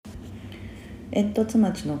煙突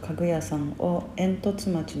町の家具屋さんを煙突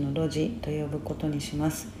町の路地と呼ぶことにしま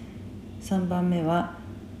す。3番目は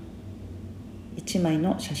1枚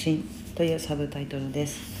の写真というサブタイトルで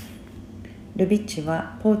す。ルビッチ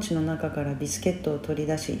はポーチの中からビスケットを取り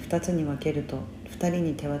出し2つに分けると2人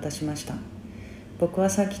に手渡しました。僕は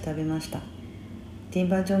さっき食べました。ティン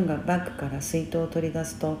バー・ジョンがバッグから水筒を取り出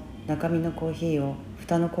すと中身のコーヒーを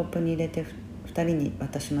蓋のコップに入れて2人に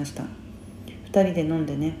渡しました。2人で飲ん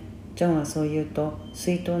でね。ジョンはそう言うと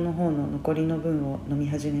水筒の方の残りの分を飲み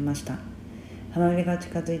始めました。浜辺が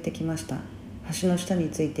近づいてきました。橋の下に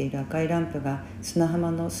ついている赤いランプが砂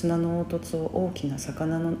浜の砂の凹凸を大きな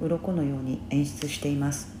魚の鱗のように演出してい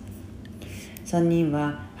ます。3人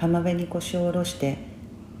は浜辺に腰を下ろして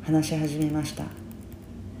話し始めました。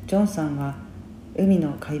ジョンさんは海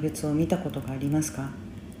の怪物を見たことがありますか？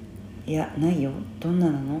いや、ないよ。どんな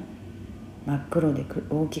なの？真っ黒で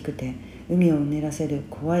大きくて海をうねらせる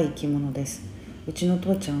怖い生き物です。うちの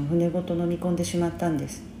父ちゃんを船ごと飲み込んでしまったんで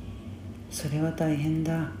す。それは大変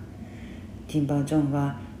だ。ティンバー・ジョン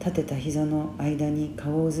は立てた膝の間に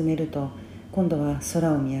顔をうずめると、今度は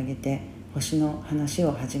空を見上げて星の話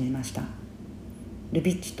を始めました。ル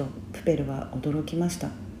ビッチとプペルは驚きました。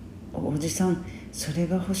おじさん、それ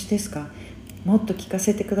が星ですか？もっと聞か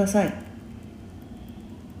せてください。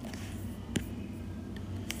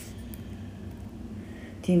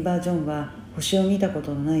ティンバー・ジョンは星を見たこ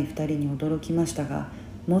とのない2人に驚きましたが、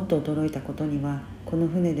もっと驚いたことにはこの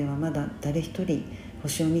船ではまだ誰一人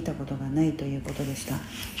星を見たことがないということでした。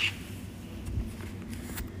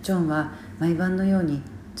ジョンは毎晩のように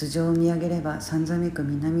頭上を見上げればさんざめく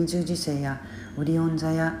南十字星やオリオン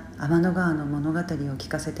座や天の川の物語を聞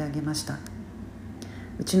かせてあげました。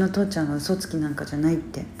うちの父ちゃんは嘘つきなんかじゃないっ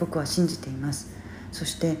て僕は信じています。そ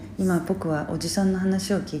して今僕はおじさんの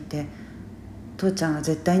話を聞いて、父ちゃんは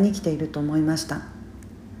絶対に生きていると思いました。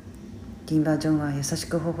ティンバー・ジョンは優し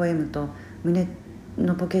く微笑むと胸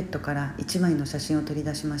のポケットから1枚の写真を取り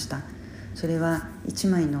出しました。それは1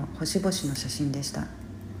枚の星々の写真でした。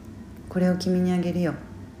これを君にあげるよ。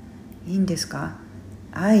いいんですか？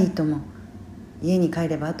いいとも。家に帰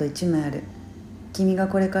ればあと1枚ある。君が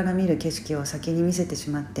これから見る景色を先に見せてし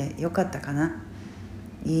まってよかったかな？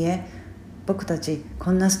いいえ、僕たち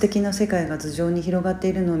こんな素敵な世界が頭上に広がって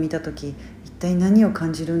いるのを見たとき、一体何を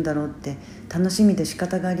感じるんだろうって楽しみで仕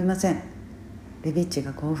方がありません。ルビッチ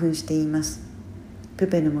が興奮して言います。プ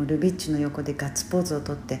ペルもルビッチの横でガッツポーズを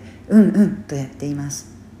とってうんうんとやっていま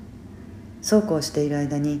す。そうこうしている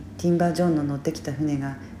間にティンバー・ジョンの乗ってきた船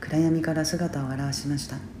が暗闇から姿を現しまし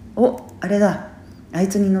た。お、あれだ。あい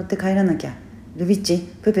つに乗って帰らなきゃ。ルビッチ、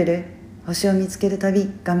プペル、星を見つける旅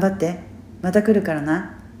頑張って。また来るから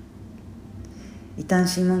な。異端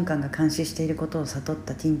審問官が監視していることを悟っ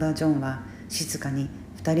たティンバー・ジョンは静かに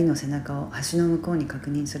2人の背中を橋の向こうに確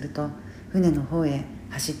認すると、船の方へ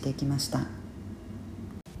走っていきました。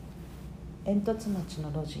煙突町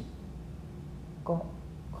の路地5、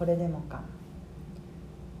これでもか。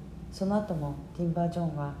その後もティンバー・ジョ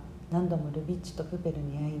ンは何度もルビッチとプペル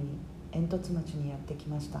に会いに煙突町にやってき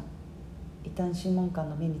ました。異端審問官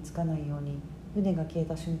の目につかないように船が消え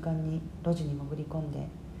た瞬間に路地に潜り込んで、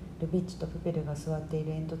ルビッチとプペルが座ってい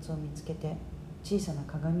る煙突を見つけて小さな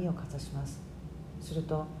鏡をかざします。する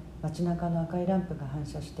と街中の赤いランプが反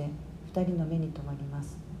射して2人の目に留まりま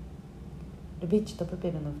す。ルビッチとプペ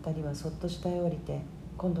ルの2人はそっと下へ降りて、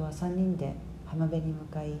今度は3人で浜辺に向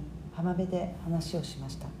かい、浜辺で話をしま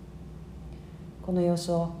した。この様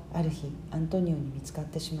子をある日アントニオに見つかっ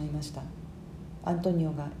てしまいました。アントニ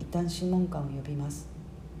オが異端審問官を呼びます。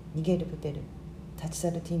逃げるプペル、立ち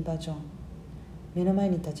去るティンバー・ジョン、目の前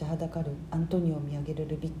に立ちはだかるアントニオを見上げる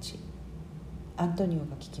ルビッチ。アントニオが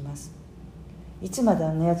聞きます。いつまで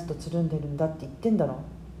あんなやつとつるんでるんだって言ってんだろ。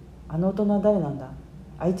あの大人は誰なんだ？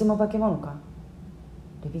あいつも化け物か？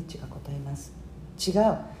ルビッチが答えます。違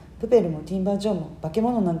う、プペルもティンバー・ジョンも化け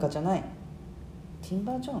物なんかじゃない。ティン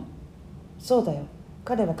バー・ジョン？そうだよ、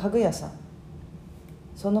彼は家具屋さん。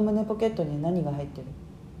その胸ポケットには何が入ってる？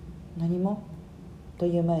何も。と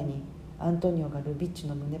いう前にアントニオがルビッチ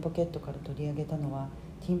の胸ポケットから取り上げたのは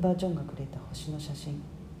ティンバー・ジョンがくれた星の写真。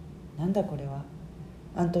なんだこれは？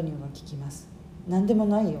アントニオが聞きます。なんでも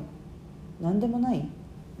ないよ。なんでもない？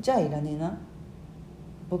じゃあいらねえな。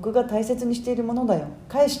僕が大切にしているものだよ。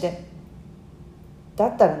返して。だ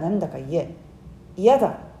ったら何だか言え。嫌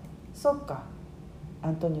だ。そっか。ア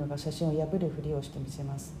ントニオが写真を破るふりをしてみせ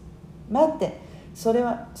ます。待って、それ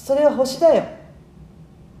は星だよ。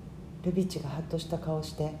ルビッチがハッとした顔を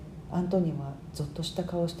して、アントニオはゾッとした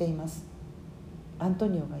顔をしています。アント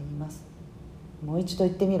ニオが言います。もう一度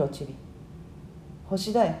言ってみろ、チビ。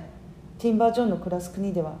星だよ。ティンバー・ジョンの暮らす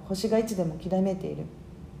国では星がいつでもきらめいている。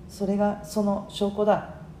それがその証拠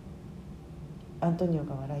だ。アントニオ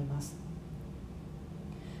が笑います。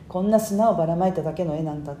こんな砂をばらまいただけの絵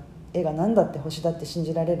が何だって星だって信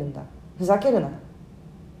じられるんだ。ふざけるな。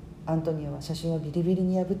アントニオは写真をビリビリ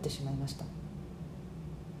に破ってしまいました。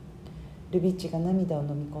ルビッチが涙を飲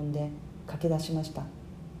み込んで駆け出しました。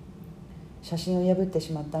写真を破って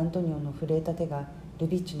しまったアントニオの震えた手がル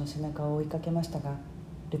ビッチの背中を追いかけましたが、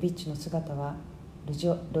ルビッチの姿は路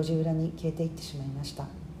地裏に消えていってしまいました。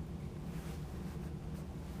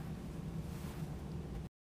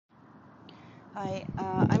Hi,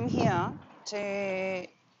 I'm here to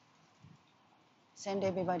send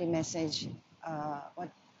everybody a message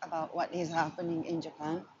about what is happening in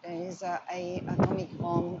Japan. There is a Comic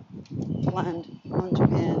Con planned on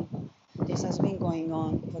Japan. This has been going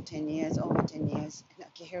on for 10 years, over 10 years. And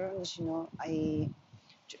Akihiro Nishino, a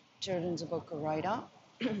children's book writer,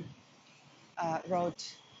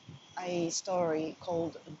 wrote a story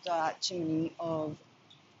called The Chimney of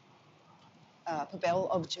Bell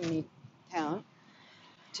of Chimney Town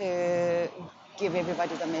to give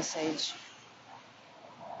everybody the message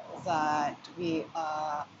that the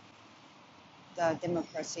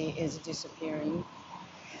democracy is disappearing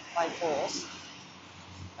by force.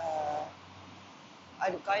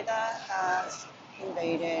 Al Qaeda has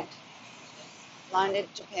landed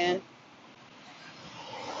Japan